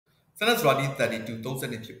sentence ready 32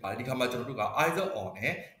 30နှစ်ဖြစ်ပါတယ်ဒီခါမှာကျွန်တော်တို့က either or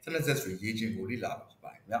နဲ့ sentences တွေရေးခြင်းကိုလေ့လာမှာဖြစ်ပါ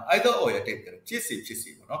တယ်ခင်ဗျာ either or ရဲ့အတိတ်ကဖြစ်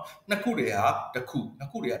စေပေါ့နော်နှစ်ခုတည်းဟာတစ်ခုနှစ်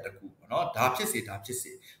ခုတည်းဟာတစ်ခုပေါ့နော်ဒါဖြစ်စေ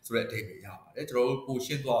ဆိုတဲ့အတိတ်ပဲရပါတယ်ကျွန်တော်တို့ပို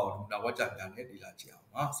ရှင်းသွားအောင်ဒါဝါကြများနဲ့လေ့လာကြည့်အောင်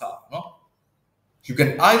ပါစအောင်နော် You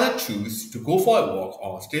can either choose to go for a walk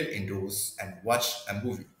or stay indoors and watch a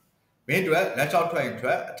movie မင်းတို့လက်ချောက်ထွက်ရင်ထွ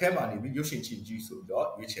က်အထက်မှာနေပြီးရုပ်ရှင်ကြည့်ကြည့်ဆိုတော့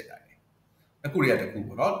ရွေးချယ်နိုင်တယ်နှစ်ခုတည်းဟာတစ်ခု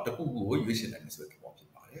ပေါ့နော်တစ်ခုကိုရွေးချယ်နိုင်တယ်ဆိုတဲ့သဘောဖြစ်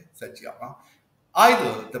ပါတယ်ဆက်ကြည့်အောင်ပါ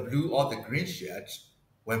Either the blue or the green shirt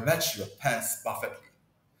will match your pants perfectly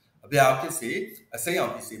အပြာဖြစ်စေအစိမ်းအော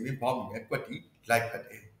င်ဖြစ်စေမင်းဘောင်းမီနဲ့ကွက်တီလိုက်ဖက်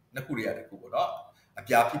တယ်နှစ်ခုတည်းဟာတစ်ခုပေါ့နော်အ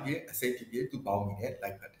ပြာဖြစ်ဖြစ်အစိမ်းဖြစ်ဖြစ်သူ့ဘောင်းမီနဲ့လို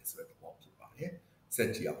က်ဖက်တယ်ဆိုတဲ့သဘောဖြစ်ပါတယ်ဆက်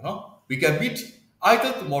ကြည့်အောင်နော် We can meet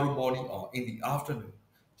either tomorrow morning or in the afternoon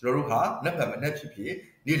ကျွန်တော်တို့ဟာလက်ဖက်မနေ့ဖြစ်ဖြစ်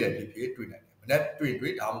နေ့လယ်ဖြစ်ဖြစ်တွေ့နိုင်တယ်မနေ့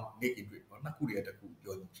တွေ့ဒါမှမဟုတ်နေ့ကတွေ့ပေါ့နှစ်ခုတည်းတစ်ခု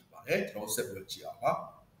ပြောလို့ဖြစ်ပါတယ်ကျွန်တော်ဆက်ပြီးကြည့်အောင်ပါ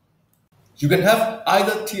You can have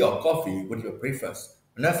either tea or coffee with your breakfast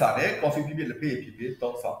မနေ့စားတဲ့ coffee ဖြစ်ဖြစ်လက်ဖက်ဖြစ်ဖြစ်တော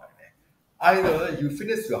က်စားနိုင်တယ် Either you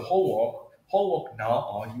finish your homework now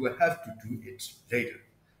or you will have to do it later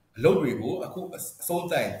အလုပ်တွေကိုအခုအဆုံး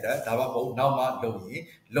သတ်ရင်ဒါမှမဟုတ်နောက်မှလုပ်ရင်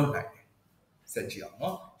လုပ်နိုင်တယ်ဆက်ကြည့်အောင်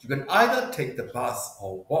နော် You can either take the bus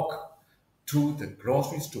or walk to the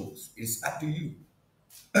grocery stores it's up to you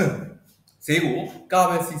ဈေးကိုကား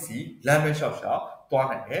ပဲစီစီလမ်းပဲလျှောက်သွား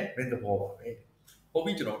နိုင်တယ်မင်းသဘောပါပဲဟုတ်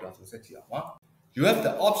ပြီကျွန်တော်ဒါဆိုဆက်ကြည့်အောင်ပါ You have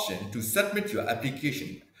the option to submit your application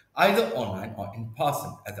either online or in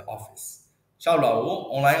person at the office လျှောက်လာကို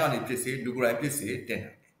online ကနေဖြစ်စေလူကိုယ်တိုင်ဖြစ်စေတင်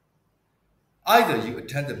နိုင်တယ် Either you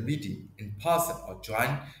attend the meeting in person or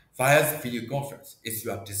join via video conference it's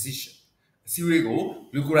your decision အစည်းအဝေးကို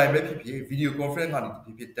လူကိုယ်တိုင်ပဲဖြစ်ဖြစ် video conference က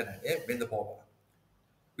နေဖြစ်တက်နိုင်တယ်မင်းသဘောပါ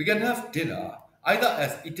We can have dinner either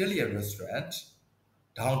at Italian restaurant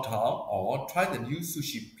downtown or try the new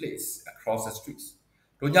sushi place across the streets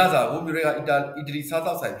တို့ညစာကိုမြို့တွေကအီတလီစား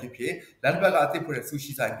သောက်ဆိုင်ဖြစ်ဖြစ်လမ်းတစ်ဘက်ကအသစ်ဖွင့်တဲ့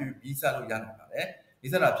sushi ဆိုင်ဖြစ်ပြီးစားလို့ရနိုင်ပါတယ်ဒီ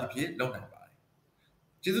စက်တာဖြစ်ဖြစ်လုပ်နိုင်ပါတယ်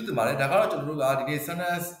ကျေးဇူးတင်ပါတယ်ဒါကတော့ကျွန်တော်တို့ကဒီနေ့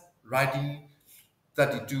sentence writing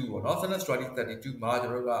 32ပေါ့နော် sentence writing 32မှာကျွ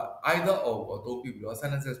န်တော်တို့က either or ကိုအသုံးပြုပြီးတော့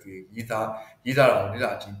sentences တွေရေးသားတာကိုလေ့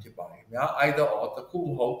လာခြင်းဖြစ်ပါတယ်ခင်ဗျာ either or တစ်ခုမ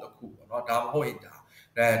ဟုတ်တစ်ခုပေါ့နော်ဒါမဟုတ်ရင်ဒါ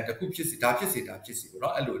တစ်ခုဖြစ်စေပေါ့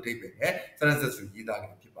နော်အဲ့လိုအဓိပ္ပာယ်နဲ့ sentences တွေရေးသားခြ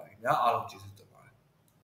င်းဖြစ်ပါတယ်ခင်ဗျာအားလုံးကျေးဇူး